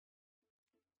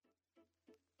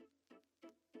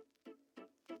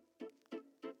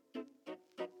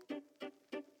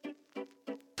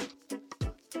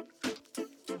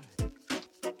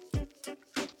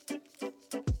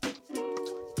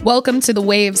Welcome to The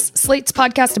Waves, Slate's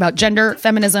podcast about gender,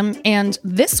 feminism, and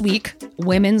this week,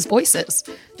 women's voices.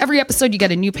 Every episode, you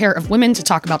get a new pair of women to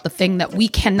talk about the thing that we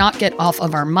cannot get off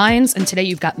of our minds. And today,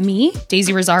 you've got me,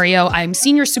 Daisy Rosario. I'm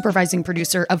senior supervising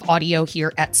producer of audio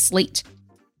here at Slate.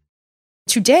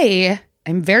 Today,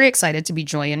 I'm very excited to be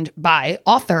joined by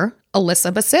author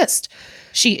Alyssa Basist.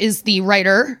 She is the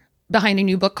writer behind a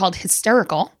new book called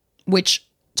Hysterical, which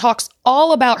talks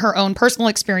all about her own personal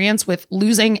experience with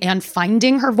losing and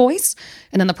finding her voice.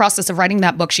 And in the process of writing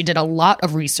that book, she did a lot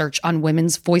of research on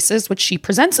women's voices, which she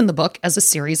presents in the book as a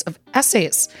series of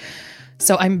essays.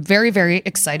 So I'm very, very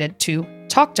excited to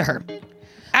talk to her.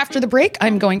 After the break,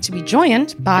 I'm going to be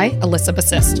joined by Alyssa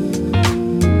Basist.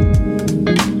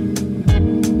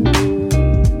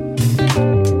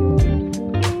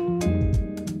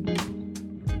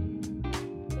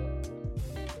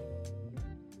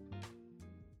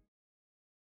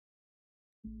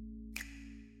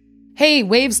 Hey,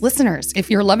 Waves listeners, if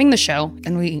you're loving the show,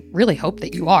 and we really hope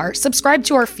that you are, subscribe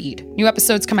to our feed. New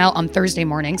episodes come out on Thursday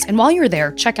mornings, and while you're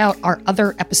there, check out our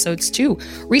other episodes too.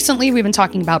 Recently, we've been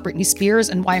talking about Britney Spears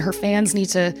and why her fans need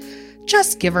to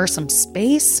just give her some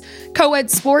space, co-ed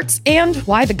sports, and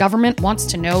why the government wants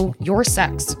to know your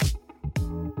sex.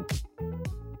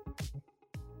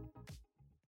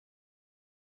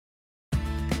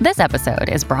 This episode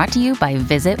is brought to you by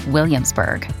Visit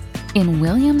Williamsburg. In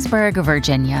Williamsburg,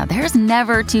 Virginia, there's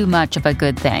never too much of a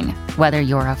good thing. Whether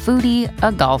you're a foodie,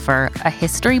 a golfer, a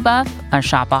history buff, a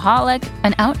shopaholic,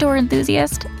 an outdoor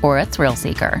enthusiast, or a thrill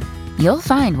seeker, you'll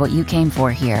find what you came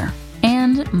for here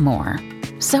and more.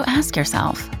 So ask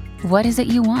yourself, what is it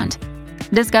you want?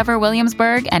 Discover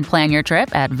Williamsburg and plan your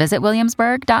trip at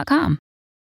visitwilliamsburg.com.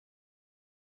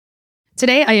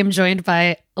 Today, I am joined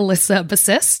by Alyssa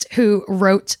Basist, who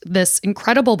wrote this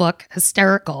incredible book,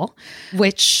 Hysterical,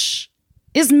 which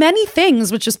is many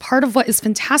things, which is part of what is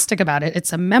fantastic about it.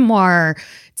 It's a memoir.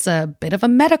 It's a bit of a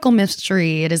medical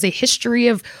mystery. It is a history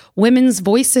of women's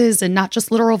voices, and not just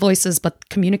literal voices, but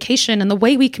communication and the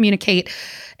way we communicate.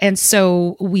 And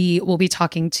so we will be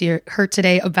talking to her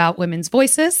today about women's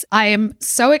voices. I am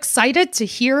so excited to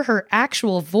hear her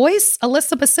actual voice.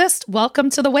 Alyssa Basist, welcome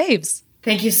to The Waves.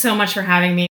 Thank you so much for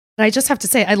having me. I just have to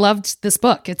say, I loved this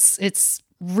book. It's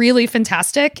really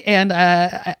fantastic. And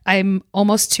I'm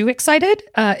almost too excited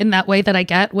in that way that I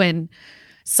get when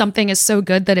something is so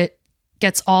good that it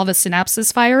gets all the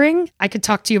synapses firing. I could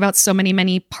talk to you about so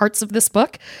many parts of this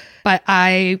book, but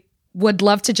I would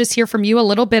love to just hear from you a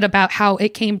little bit about how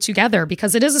it came together,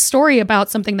 because it is a story about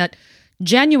something that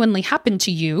genuinely happened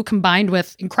to you, combined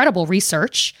with incredible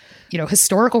research,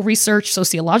 historical research,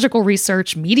 sociological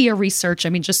research, media research. I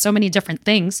mean, just so many different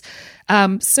things.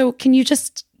 So can you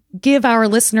just give our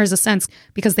listeners a sense,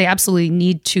 because they absolutely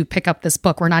need to pick up this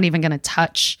book. We're not even going to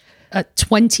touch a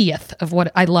 20th of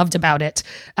what I loved about it.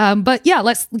 But yeah,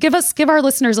 let's give our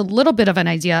listeners a little bit of an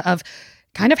idea of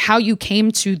kind of how you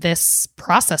came to this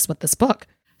process with this book.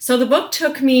 So the book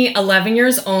took me 11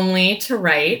 years only to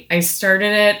write. I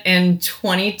started it in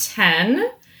 2010,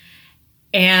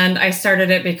 and I started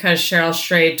it because Cheryl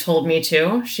Strayed told me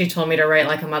to. She told me to write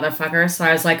like a motherfucker, so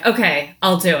I was like, okay,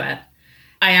 I'll do it.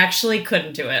 I actually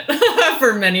couldn't do it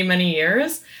for many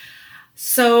years.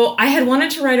 So I had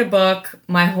wanted to write a book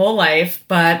my whole life,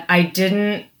 but I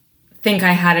didn't think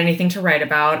I had anything to write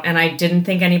about, and I didn't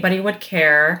think anybody would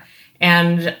care.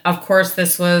 And of course,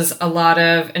 this was a lot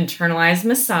of internalized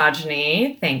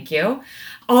misogyny. Thank you.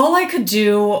 All I could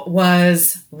do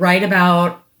was write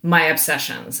about my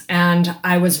obsessions. And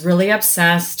I was really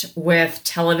obsessed with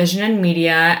television and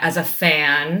media as a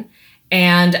fan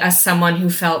and as someone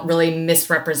who felt really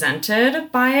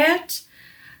misrepresented by it.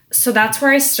 So that's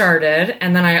where I started.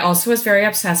 And then I also was very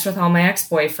obsessed with all my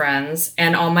ex-boyfriends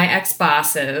and all my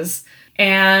ex-bosses.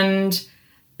 And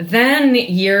then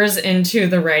years into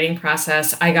the writing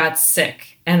process, I got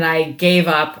sick and I gave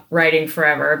up writing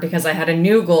forever because I had a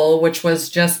new goal, which was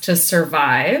just to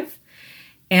survive.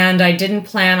 And I didn't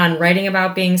plan on writing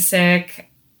about being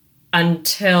sick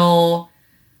until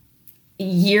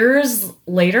years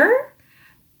later.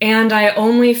 And I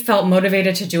only felt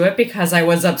motivated to do it because I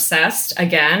was obsessed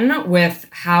again with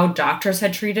how doctors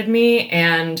had treated me.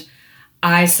 And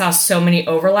I saw so many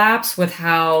overlaps with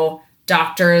how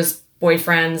doctors,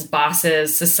 boyfriends,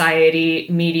 bosses, society,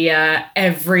 media,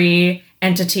 every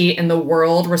entity in the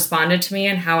world responded to me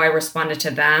and how I responded to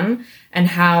them and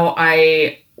how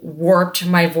I warped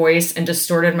my voice and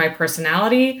distorted my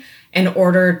personality in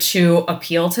order to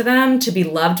appeal to them, to be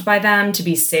loved by them, to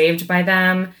be saved by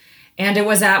them. And it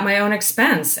was at my own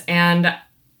expense. And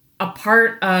a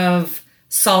part of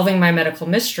solving my medical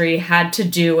mystery had to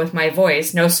do with my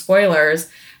voice. No spoilers.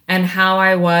 and how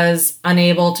I was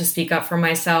unable to speak up for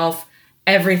myself,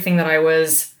 everything that I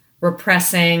was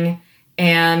repressing,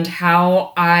 and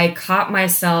how I caught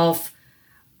myself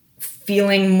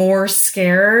feeling more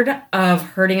scared of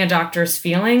hurting a doctor's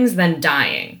feelings than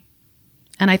dying.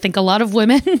 And I think a lot of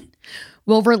women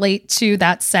will relate to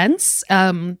that sense.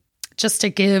 Just to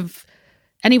give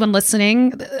anyone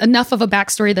listening enough of a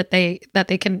backstory that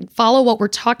they can follow what we're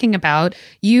talking about.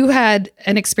 You had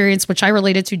an experience which I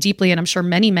related to deeply, and I'm sure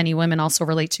many, many women also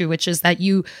relate to, which is that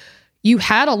you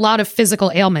had a lot of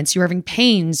physical ailments. You were having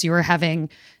pains, you were having,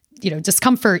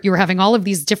 discomfort, you were having all of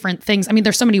these different things. I mean,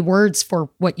 there's so many words for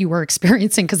what you were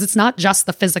experiencing because it's not just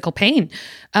the physical pain.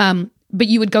 But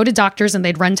you would go to doctors and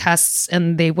they'd run tests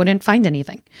and they wouldn't find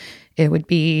anything. It would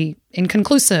be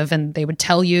inconclusive and they would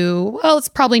tell you, well, it's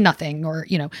probably nothing, or,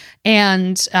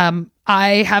 and I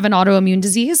have an autoimmune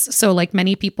disease. So like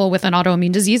many people with an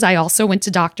autoimmune disease, I also went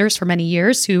to doctors for many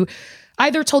years who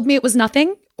either told me it was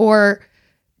nothing or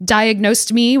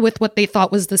diagnosed me with what they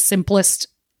thought was the simplest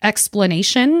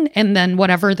explanation. And then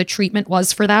whatever the treatment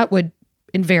was for that would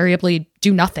invariably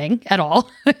do nothing at all.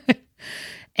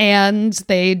 And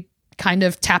they'd kind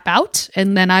of tap out,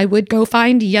 and then I would go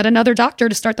find yet another doctor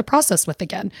to start the process with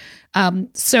again.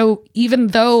 So even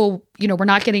though, we're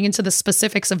not getting into the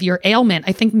specifics of your ailment,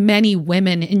 I think many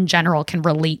women in general can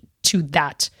relate to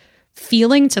that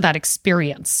feeling, to that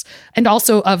experience, and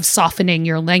also of softening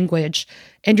your language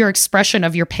and your expression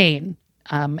of your pain,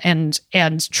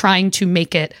 and trying to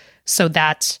make it so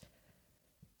that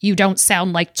you don't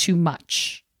sound like too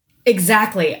much.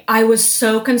 Exactly. I was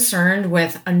so concerned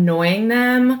with annoying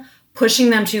them, pushing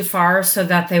them too far so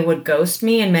that they would ghost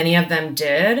me, and many of them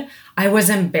did. I was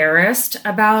embarrassed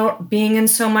about being in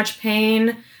so much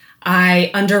pain.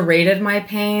 I underrated my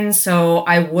pain so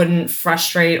I wouldn't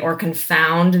frustrate or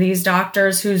confound these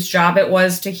doctors whose job it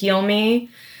was to heal me.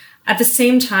 At the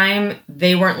same time,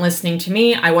 they weren't listening to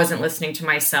me. I wasn't listening to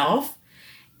myself.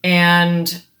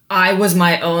 And I was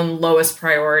my own lowest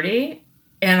priority.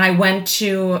 And I went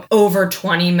to over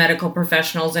 20 medical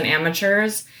professionals and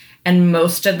amateurs, and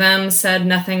most of them said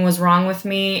nothing was wrong with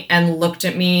me and looked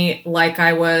at me like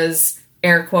I was,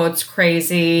 air quotes,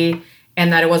 crazy,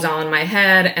 and that it was all in my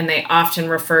head. And they often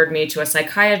referred me to a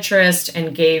psychiatrist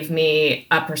and gave me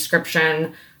a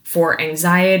prescription for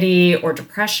anxiety or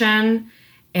depression.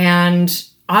 And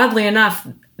oddly enough,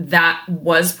 that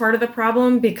was part of the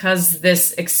problem, because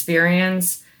this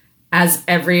experience, as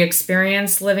every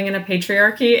experience living in a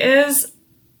patriarchy is,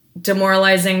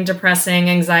 demoralizing, depressing,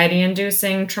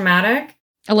 anxiety-inducing, traumatic.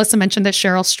 Alyssa mentioned that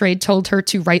Cheryl Strayed told her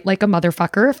to write like a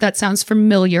motherfucker. If that sounds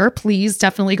familiar, please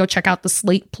definitely go check out the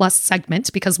Slate Plus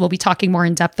segment, because we'll be talking more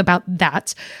in depth about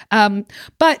that.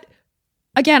 But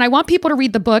again, I want people to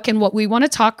read the book, and what we want to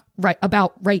talk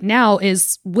about right now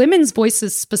is women's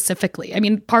voices specifically. I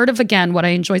mean, part of, again, what I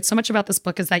enjoyed so much about this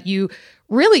book is that you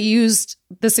really used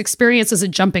this experience as a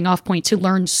jumping off point to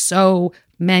learn so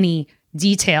many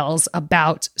details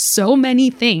about so many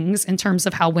things in terms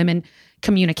of how women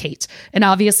communicate. And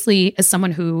obviously, as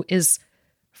someone who is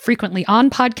frequently on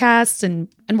podcasts and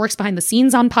works behind the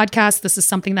scenes on podcasts, this is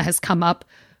something that has come up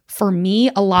for me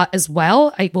a lot as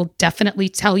well. I will definitely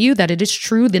tell you that it is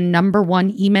true. The number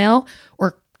one email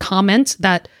or comment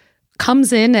that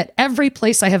comes in at every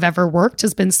place I have ever worked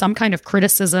has been some kind of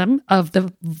criticism of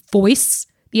the voice,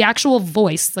 the actual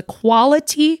voice, the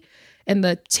quality and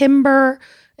the timbre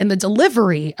and the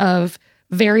delivery of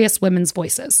various women's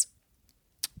voices.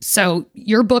 So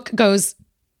your book goes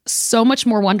so much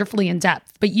more wonderfully in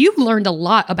depth, but you learned a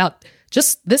lot about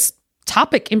just this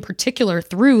topic in particular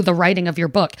through the writing of your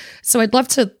book. So I'd love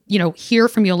to, hear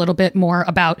from you a little bit more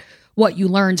about what you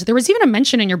learned. There was even a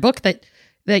mention in your book that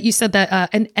you said that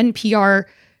an NPR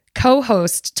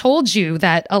co-host told you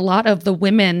that a lot of the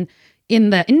women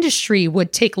in the industry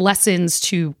would take lessons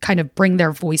to kind of bring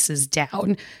their voices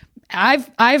down.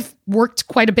 I've worked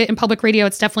quite a bit in public radio.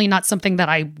 It's definitely not something that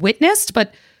I witnessed,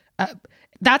 but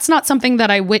that's not something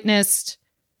that I witnessed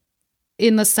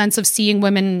in the sense of seeing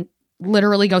women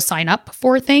literally go sign up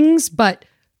for things, but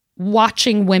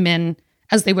watching women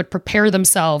as they would prepare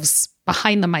themselves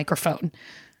behind the microphone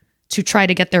to try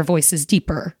to get their voices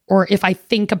deeper. Or if I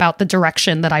think about the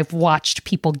direction that I've watched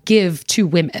people give to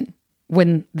women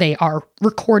when they are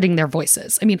recording their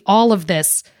voices. I mean, all of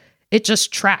this, it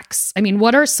just tracks. I mean,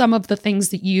 what are some of the things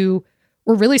that you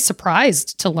were really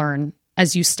surprised to learn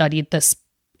as you studied this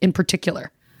in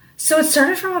particular? So it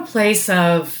started from a place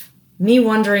of me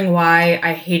wondering why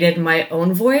I hated my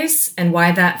own voice and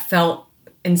why that felt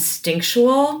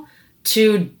instinctual,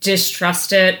 to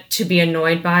distrust it, to be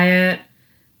annoyed by it,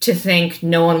 to think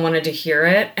no one wanted to hear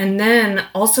it. And then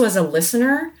also as a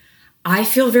listener, I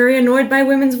feel very annoyed by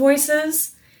women's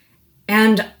voices.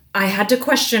 And I had to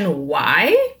question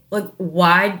why. Like,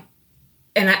 why?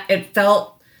 And it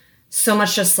felt so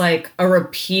much just like a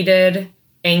repeated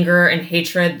anger and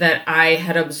hatred that I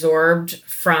had absorbed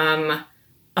from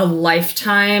a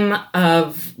lifetime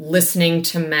of listening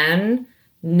to men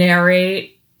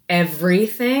narrate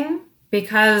everything,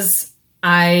 because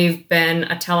I've been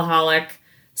a teleholic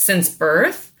since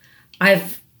birth.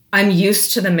 I'm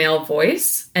used to the male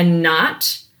voice and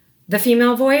not the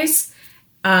female voice.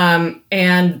 And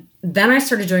then I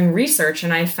started doing research,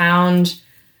 and I found,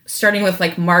 starting with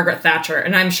like Margaret Thatcher,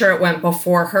 and I'm sure it went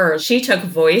before her, she took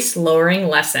voice lowering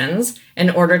lessons in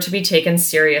order to be taken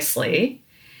seriously.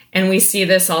 And we see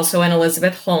this also in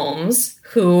Elizabeth Holmes,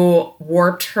 who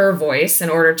warped her voice in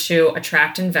order to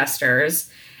attract investors.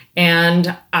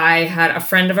 And I had a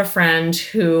friend of a friend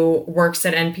who works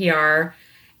at NPR,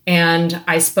 and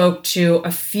I spoke to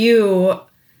a few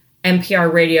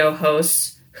NPR radio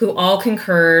hosts who all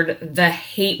concurred the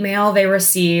hate mail they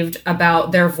received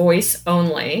about their voice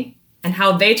only and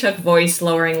how they took voice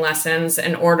lowering lessons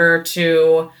in order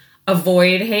to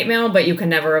avoid hate mail, but you can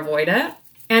never avoid it.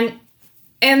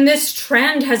 And this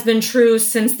trend has been true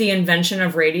since the invention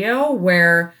of radio,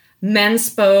 where men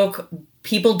spoke.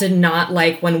 People did not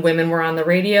like when women were on the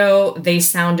radio. They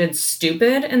sounded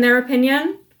stupid in their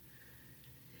opinion.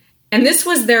 And this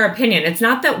was their opinion. It's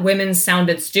not that women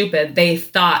sounded stupid. They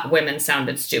thought women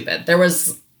sounded stupid. There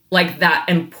was like that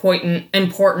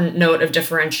important note of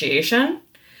differentiation.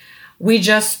 We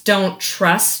just don't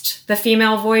trust the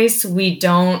female voice. We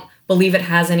don't believe it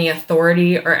has any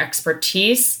authority or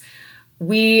expertise.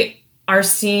 We are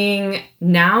seeing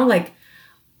now, like,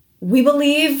 we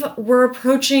believe we're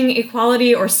approaching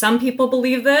equality, or some people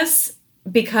believe this,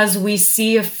 because we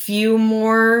see a few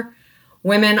more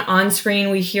women on screen.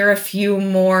 We hear a few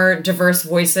more diverse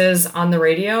voices on the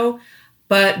radio.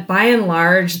 But by and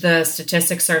large, the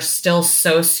statistics are still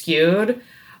so skewed.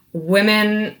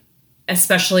 Women,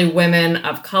 especially women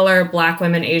of color, Black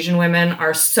women, Asian women,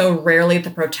 are so rarely the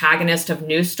protagonist of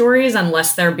news stories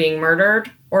unless they're being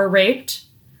murdered or raped.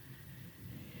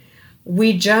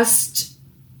 We just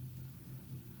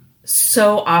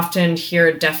so often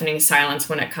hear deafening silence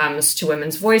when it comes to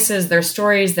women's voices, their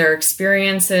stories, their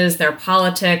experiences, their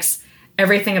politics,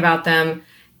 everything about them.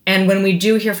 And when we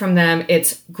do hear from them,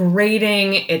 it's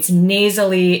grating, it's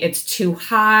nasally, it's too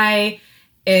high,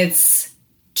 it's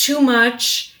too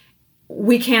much.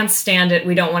 We can't stand it.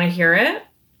 We don't want to hear it.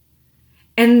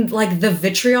 And like the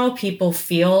vitriol people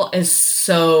feel is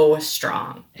so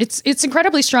strong. It's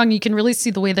incredibly strong. You can really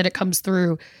see the way that it comes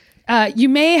through. You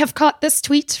may have caught this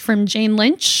tweet from Jane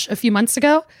Lynch a few months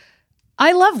ago.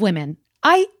 I love women.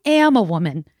 I am a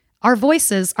woman. Our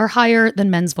voices are higher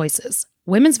than men's voices.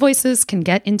 Women's voices can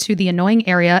get into the annoying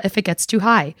area if it gets too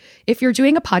high. If you're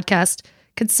doing a podcast,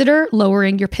 consider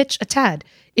lowering your pitch a tad.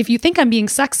 If you think I'm being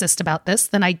sexist about this,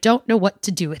 then I don't know what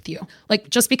to do with you. Like,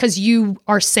 just because you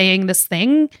are saying this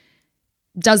thing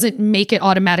doesn't make it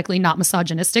automatically not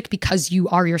misogynistic because you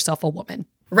are yourself a woman.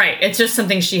 Right. It's just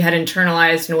something she had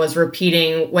internalized and was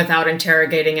repeating without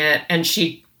interrogating it. And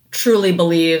she truly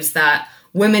believes that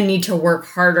women need to work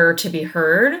harder to be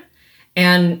heard,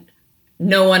 and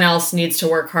no one else needs to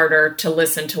work harder to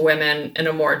listen to women in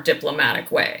a more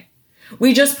diplomatic way.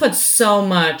 We just put so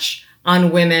much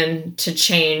on women to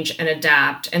change and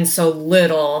adapt, and so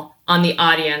little on the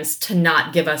audience to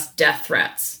not give us death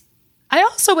threats. I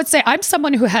also would say I'm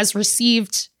someone who has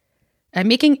received, I'm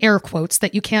making air quotes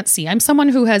that you can't see, I'm someone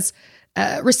who has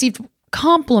received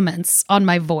compliments on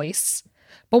my voice.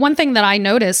 But one thing that I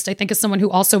noticed, I think, as someone who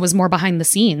also was more behind the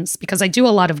scenes, because I do a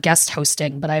lot of guest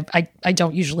hosting, but I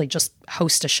don't usually just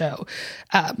host a show,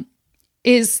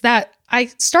 is that I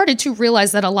started to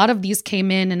realize that a lot of these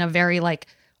came in a very like,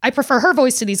 I prefer her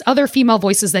voice to these other female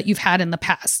voices that you've had in the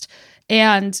past.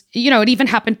 And, you know, it even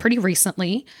happened pretty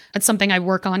recently. It's something I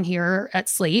work on here at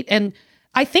Slate. And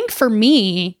I think for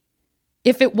me,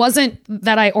 if it wasn't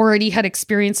that I already had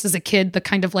experienced as a kid, the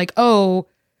kind of like, oh,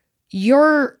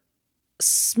 you're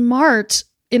smart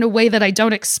in a way that I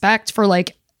don't expect for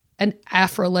like an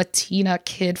Afro-Latina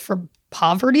kid from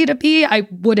poverty to be, I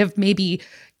would have maybe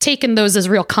taken those as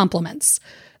real compliments.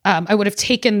 I would have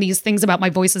taken these things about my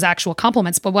voice as actual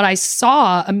compliments. But what I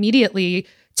saw immediately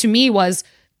to me was,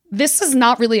 this is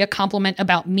not really a compliment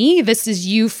about me. This is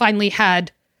you finally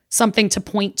had something to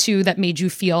point to that made you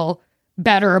feel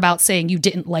better about saying you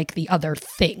didn't like the other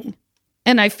thing.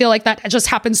 And I feel like that just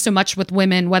happens so much with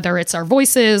women, whether it's our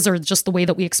voices or just the way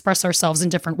that we express ourselves in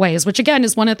different ways, which again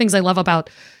is one of the things I love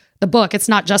about the book. It's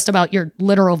not just about your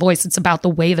literal voice. It's about the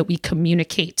way that we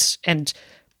communicate and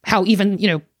how even, you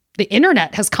know, the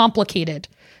internet has complicated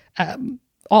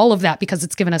all of that, because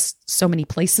it's given us so many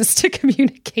places to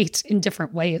communicate in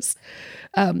different ways.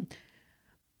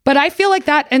 But I feel like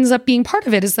that ends up being part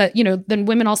of it, is that, then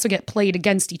women also get played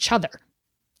against each other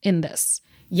in this.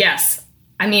 Yes.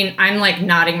 I mean, I'm like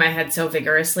nodding my head so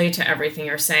vigorously to everything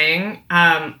you're saying.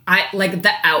 I like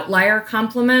the outlier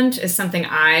compliment is something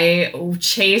I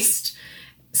chased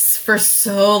for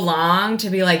so long, to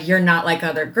be like, you're not like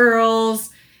other girls.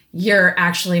 You're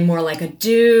actually more like a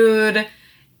dude.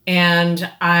 And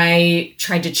I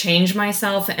tried to change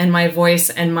myself and my voice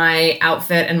and my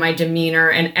outfit and my demeanor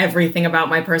and everything about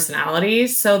my personality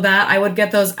so that I would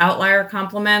get those outlier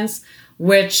compliments,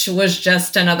 which was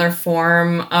just another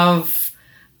form of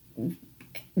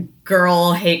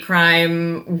girl hate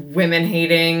crime, women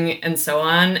hating, and so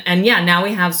on. And yeah, now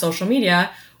we have social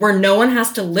media where no one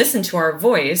has to listen to our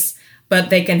voice, but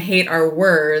they can hate our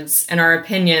words and our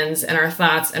opinions and our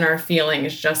thoughts and our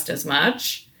feelings just as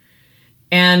much.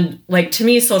 And like, to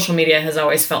me, social media has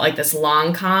always felt like this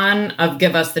long con of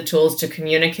give us the tools to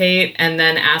communicate and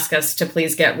then ask us to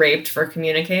please get raped for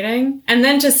communicating. And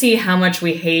then to see how much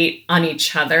we hate on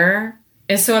each other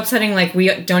is so upsetting. Like, we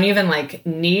don't even like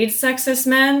need sexist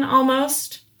men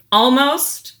almost.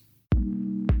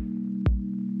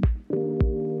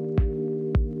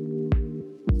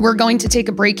 We're going to take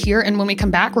a break here, and when we come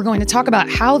back, we're going to talk about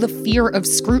how the fear of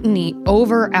scrutiny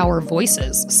over our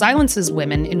voices silences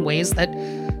women in ways that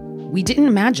we didn't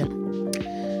imagine.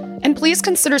 And please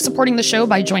consider supporting the show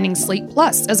by joining Slate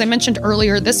Plus. As I mentioned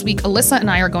earlier, this week, Alyssa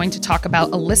and I are going to talk about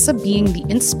Alyssa being the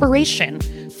inspiration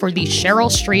for the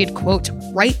Cheryl Strayed quote,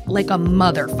 "Write like a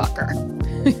motherfucker."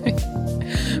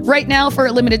 Right now, for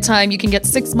a limited time, you can get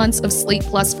 6 months of Slate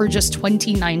Plus for just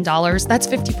 $29. That's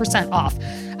 50% off.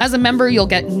 As a member, you'll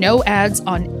get no ads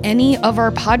on any of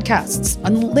our podcasts,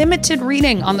 unlimited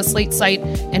reading on the Slate site,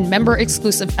 and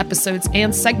member-exclusive episodes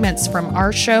and segments from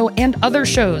our show and other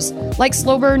shows, like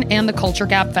Slow Burn and the Culture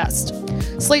Gap Fest.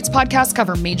 Slate's podcasts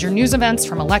cover major news events,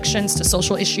 from elections to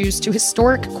social issues to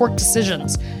historic court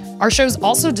decisions. Our shows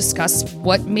also discuss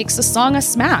what makes a song a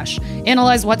smash,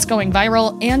 analyze what's going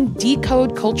viral, and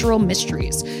decode cultural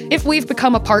mysteries. If we've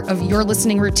become a part of your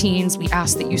listening routines, we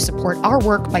ask that you support our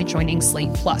work by joining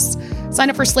Slate Plus. Sign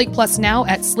up for Slate Plus now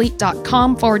at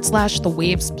slate.com/The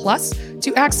Waves Plus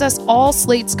to access all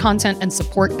Slate's content and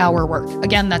support our work.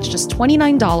 Again, that's just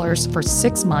 $29 for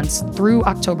 6 months through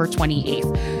October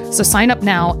 28th. So sign up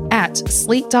now at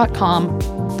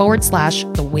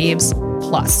slate.com/The Waves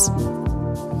Plus.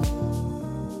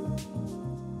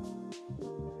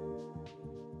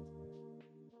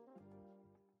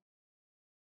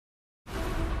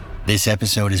 This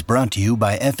episode is brought to you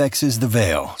by FX's The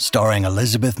Veil, starring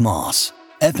Elizabeth Moss.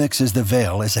 FX's The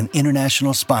Veil is an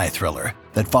international spy thriller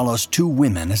that follows two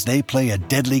women as they play a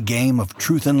deadly game of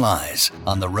truth and lies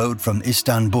on the road from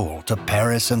Istanbul to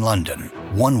Paris and London.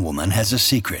 One woman has a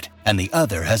secret, and the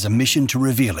other has a mission to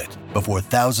reveal it before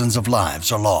thousands of lives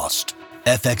are lost.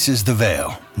 FX's The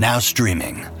Veil, now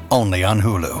streaming, only on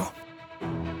Hulu.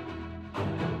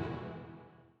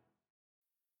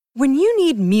 When you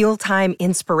need mealtime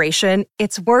inspiration,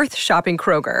 it's worth shopping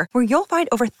Kroger, where you'll find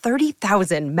over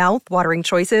 30,000 mouth-watering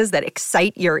choices that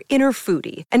excite your inner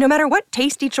foodie. And no matter what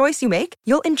tasty choice you make,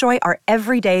 you'll enjoy our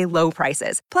everyday low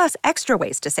prices, plus extra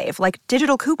ways to save, like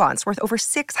digital coupons worth over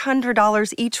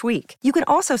 $600 each week. You can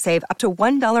also save up to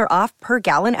 $1 off per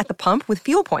gallon at the pump with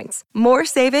fuel points. More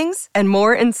savings and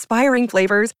more inspiring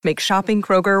flavors make shopping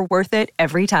Kroger worth it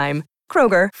every time.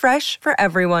 Kroger, fresh for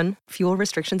everyone. Fuel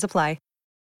restrictions apply.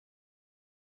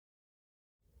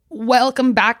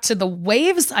 Welcome back to The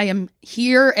Waves. I am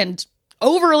here and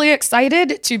overly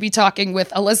excited to be talking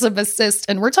with Elizabeth Sist,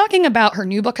 and we're talking about her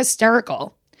new book,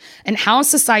 Hysterical, and how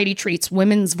society treats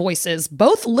women's voices,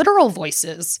 both literal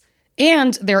voices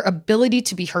and their ability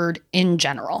to be heard in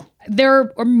general.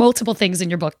 There are multiple things in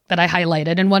your book that I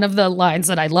highlighted, and one of the lines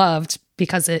that I loved,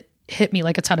 because it hit me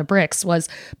like a ton of bricks, was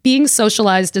being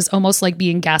socialized is almost like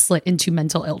being gaslit into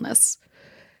mental illness.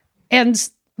 And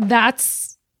that's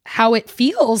how it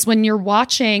feels when you're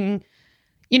watching,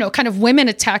 kind of women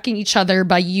attacking each other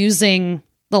by using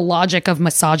the logic of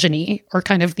misogyny, or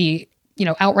kind of the,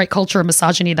 outright culture of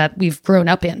misogyny that we've grown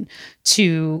up in,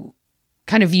 to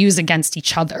kind of use against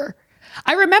each other.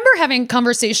 I remember having a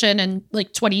conversation in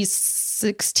like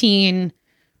 2016,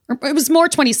 or it was more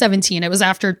 2017. It was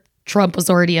after Trump was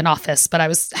already in office, but I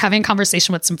was having a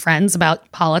conversation with some friends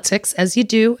about politics, as you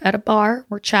do at a bar.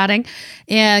 We're chatting.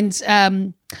 And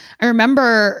I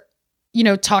remember,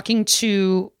 talking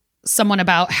to someone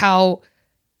about how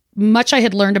much I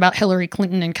had learned about Hillary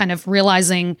Clinton, and kind of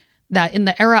realizing that in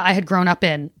the era I had grown up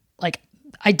in, like,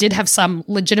 I did have some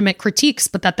legitimate critiques,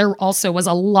 but that there also was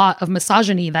a lot of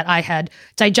misogyny that I had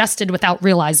digested without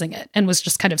realizing it and was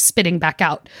just kind of spitting back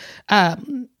out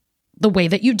the way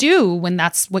that you do when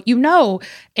that's what you know.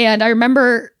 And I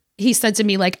remember he said to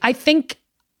me, like, I think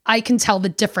I can tell the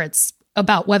difference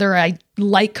about whether I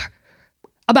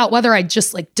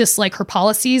just like dislike her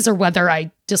policies or whether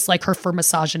I dislike her for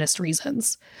misogynist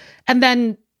reasons. And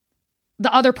then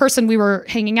the other person we were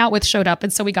hanging out with showed up,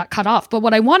 and so we got cut off. But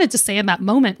what I wanted to say in that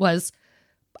moment was,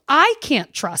 I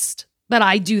can't trust that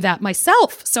I do that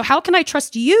myself. So how can I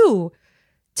trust you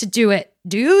to do it,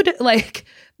 dude? Like,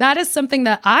 that is something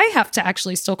that I have to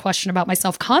actually still question about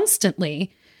myself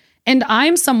constantly. And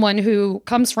I'm someone who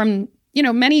comes from, you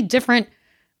know, many different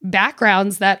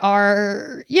backgrounds that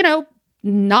are, you know,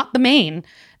 not the main.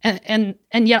 And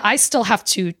yet I still have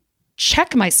to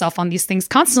check myself on these things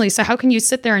constantly. So how can you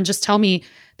sit there and just tell me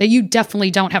that you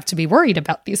definitely don't have to be worried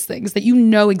about these things, that you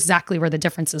know exactly where the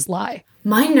differences lie?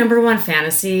 My number one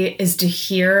fantasy is to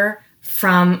hear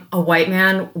from a white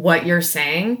man what you're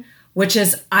saying, which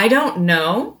is, I don't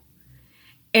know.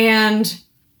 And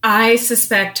I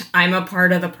suspect I'm a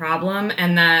part of the problem,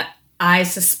 and that I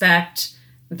suspect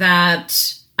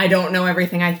that I don't know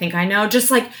everything I think I know.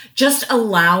 Just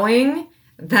allowing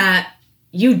that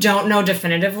you don't know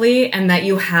definitively and that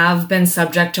you have been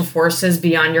subject to forces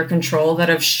beyond your control that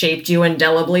have shaped you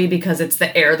indelibly because it's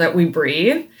the air that we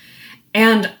breathe.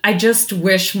 And I just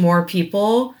wish more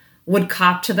people would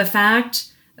cop to the fact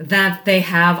that they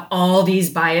have all these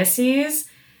biases,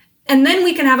 and then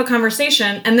we can have a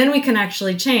conversation, and then we can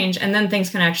actually change, and then things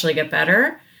can actually get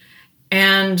better.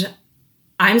 And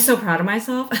I'm so proud of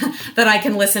myself that I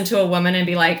can listen to a woman and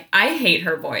be like, I hate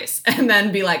her voice. And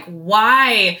then be like,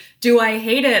 why do I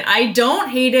hate it? I don't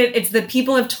hate it. It's the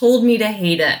people have told me to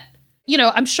hate it. You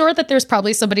know, I'm sure that there's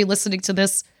probably somebody listening to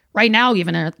this right now,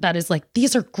 even that is like,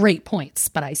 these are great points,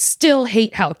 but I still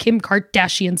hate how Kim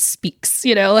Kardashian speaks.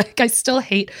 You know, like I still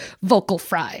hate vocal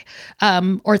fry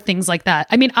or things like that.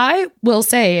 I mean, I will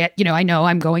say, you know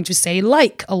I'm going to say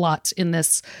like a lot in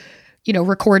this, you know,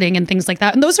 recording and things like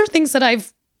that. And those are things that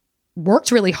I've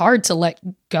worked really hard to let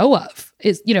go of.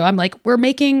 Is, you know, I'm like, we're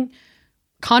making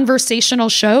conversational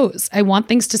shows. I want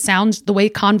things to sound the way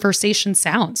conversation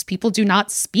sounds. People do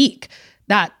not speak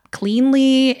that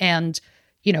cleanly and,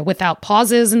 you know, without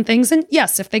pauses and things. And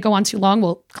yes, if they go on too long,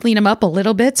 we'll clean them up a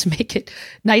little bit to make it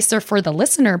nicer for the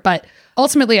listener. But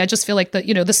ultimately, I just feel like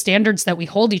the standards that we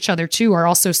hold each other to are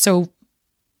also so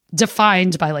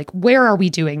defined by like, where are we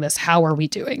doing this? How are we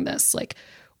doing this? Like,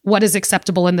 what is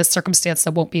acceptable in this circumstance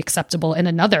that won't be acceptable in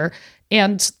another?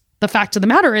 And the fact of the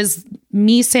matter is,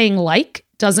 me saying like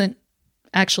doesn't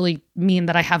actually mean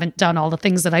that I haven't done all the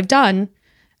things that I've done.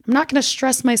 I'm not going to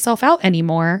stress myself out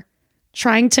anymore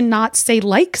trying to not say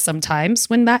like sometimes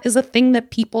when that is a thing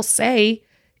that people say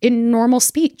in normal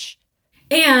speech.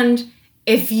 And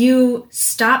if you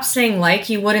stop saying like,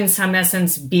 you would in some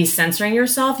essence be censoring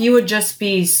yourself. You would just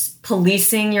be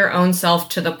policing your own self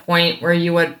to the point where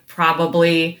you would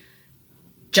probably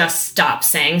just stop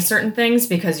saying certain things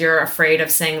because you're afraid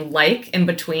of saying like in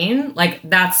between. Like,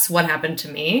 that's what happened to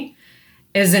me,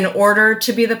 is in order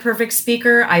to be the perfect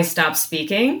speaker, I stopped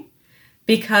speaking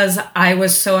because I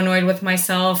was so annoyed with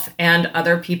myself, and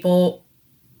other people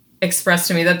expressed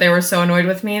to me that they were so annoyed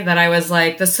with me that I was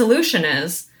like, the solution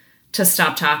is to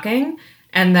stop talking.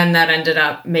 And then that ended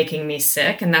up making me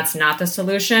sick, and that's not the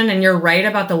solution. And you're right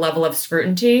about the level of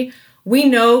scrutiny. We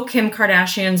know Kim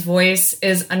Kardashian's voice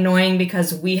is annoying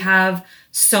because we have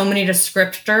so many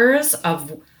descriptors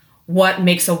of what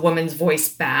makes a woman's voice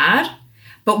bad,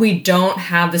 but we don't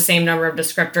have the same number of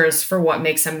descriptors for what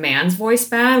makes a man's voice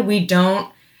bad. We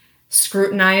don't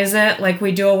scrutinize it like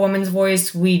we do a woman's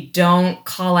voice. We don't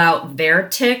call out their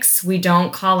tics. We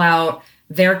don't call out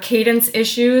their cadence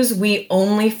issues. We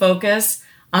only focus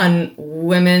on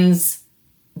women's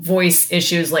voice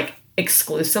issues like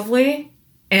exclusively.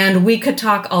 And we could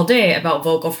talk all day about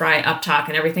vocal fry, uptalk,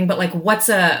 and everything, but like what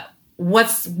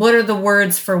are the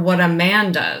words for what a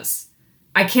man does?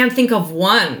 I can't think of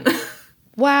one.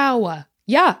 Wow.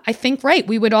 Yeah, I think right.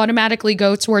 We would automatically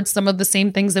go towards some of the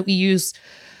same things that we use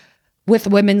with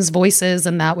women's voices,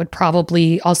 and that would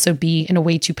probably also be in a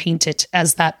way to paint it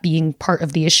as that being part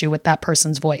of the issue with that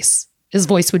person's voice. His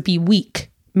voice would be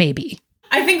weak, maybe.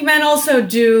 I think men also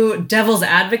do devil's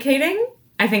advocating.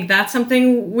 I think that's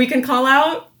something we can call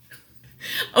out.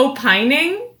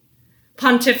 Opining,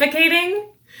 pontificating.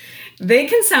 They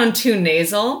can sound too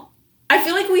nasal. I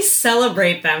feel like we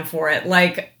celebrate them for it.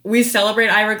 Like, we celebrate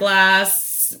Ira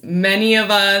Glass. Many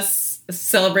of us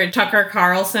celebrate Tucker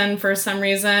Carlson for some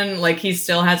reason. Like, he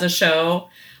still has a show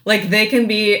Like, they can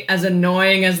be as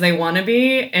annoying as they want to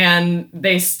be, and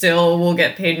they still will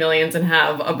get paid millions and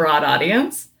have a broad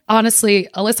audience. Honestly,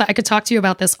 Alyssa, I could talk to you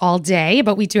about this all day,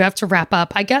 but we do have to wrap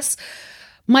up. I guess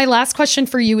my last question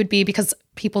for you would be, because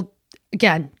people,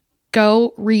 again,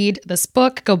 go read this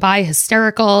book, go buy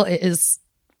Hysterical. It is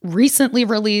recently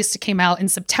released. It came out in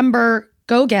September.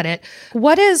 Go get it.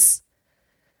 What is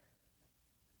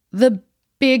the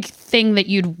big thing that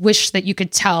you'd wish that you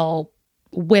could tell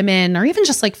women, or even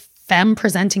just like femme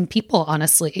presenting people,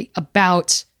 honestly,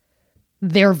 about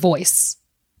their voice?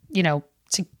 You know,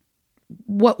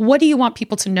 what do you want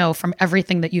people to know from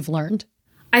everything that you've learned?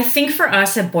 I think for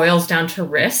us, it boils down to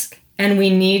risk, and we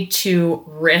need to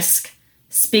risk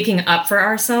speaking up for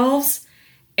ourselves.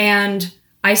 And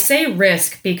I say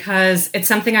risk because it's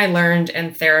something I learned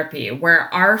in therapy,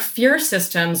 where our fear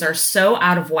systems are so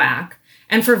out of whack,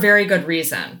 and for very good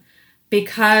reason,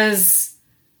 because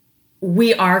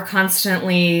we are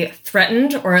constantly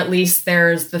threatened, or at least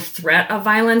there's the threat of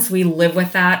violence. We live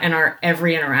with that in our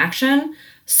every interaction.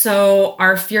 So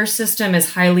our fear system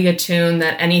is highly attuned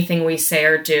that anything we say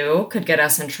or do could get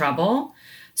us in trouble.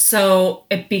 So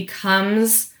it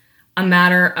becomes a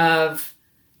matter of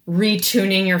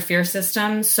retuning your fear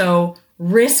system. So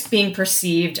risk being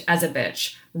perceived as a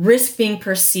bitch, risk being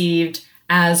perceived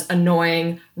as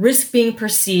annoying, risk being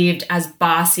perceived as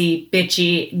bossy,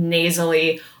 bitchy,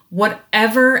 nasally,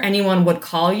 whatever anyone would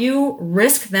call you,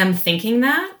 risk them thinking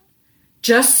that,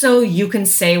 just so you can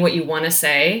say what you want to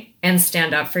say and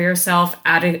stand up for yourself,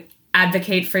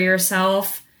 advocate for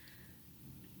yourself,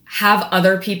 have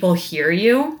other people hear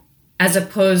you, as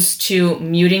opposed to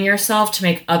muting yourself to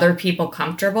make other people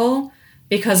comfortable.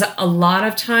 Because a lot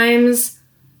of times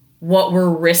what we're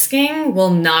risking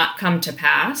will not come to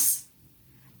pass.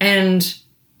 And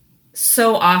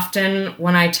so often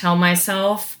when I tell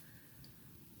myself,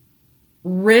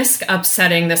 risk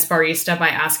upsetting this barista by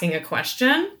asking a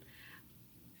question,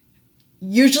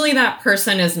 usually that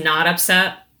person is not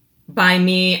upset by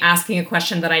me asking a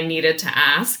question that I needed to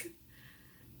ask.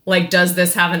 Like, does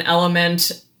this have an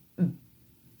element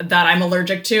that I'm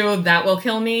allergic to that will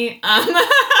kill me?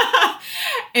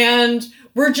 And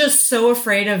we're just so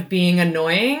afraid of being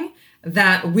annoying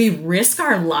that we risk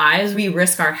our lives, we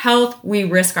risk our health, we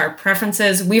risk our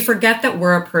preferences. We forget that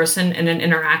we're a person in an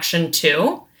interaction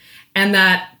too, and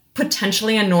that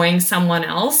potentially annoying someone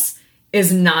else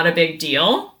is not a big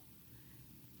deal.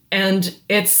 And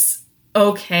it's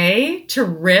okay to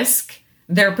risk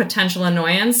their potential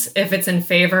annoyance if it's in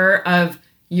favor of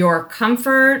your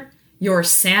comfort, your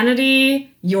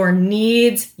sanity, your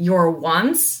needs, your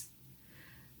wants.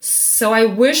 So I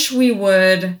wish we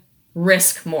would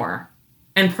risk more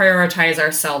and prioritize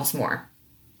ourselves more.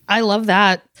 I love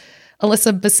that.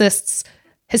 Alyssa Basist's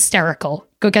Hysterical.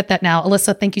 Go get that now.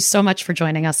 Alyssa, thank you so much for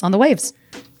joining us on The Waves.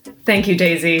 Thank you,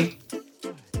 Daisy.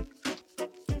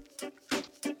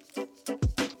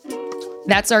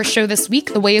 That's our show this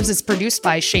week. The Waves is produced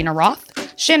by Shayna Roth.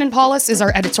 Shannon Paulus is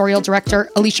our editorial director.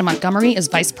 Alicia Montgomery is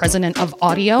vice president of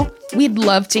audio. We'd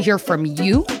love to hear from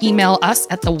you. Email us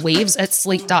at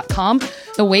thewaves@slate.com.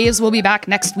 The Waves will be back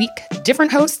next week.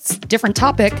 Different hosts, different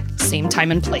topic, same time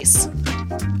and place.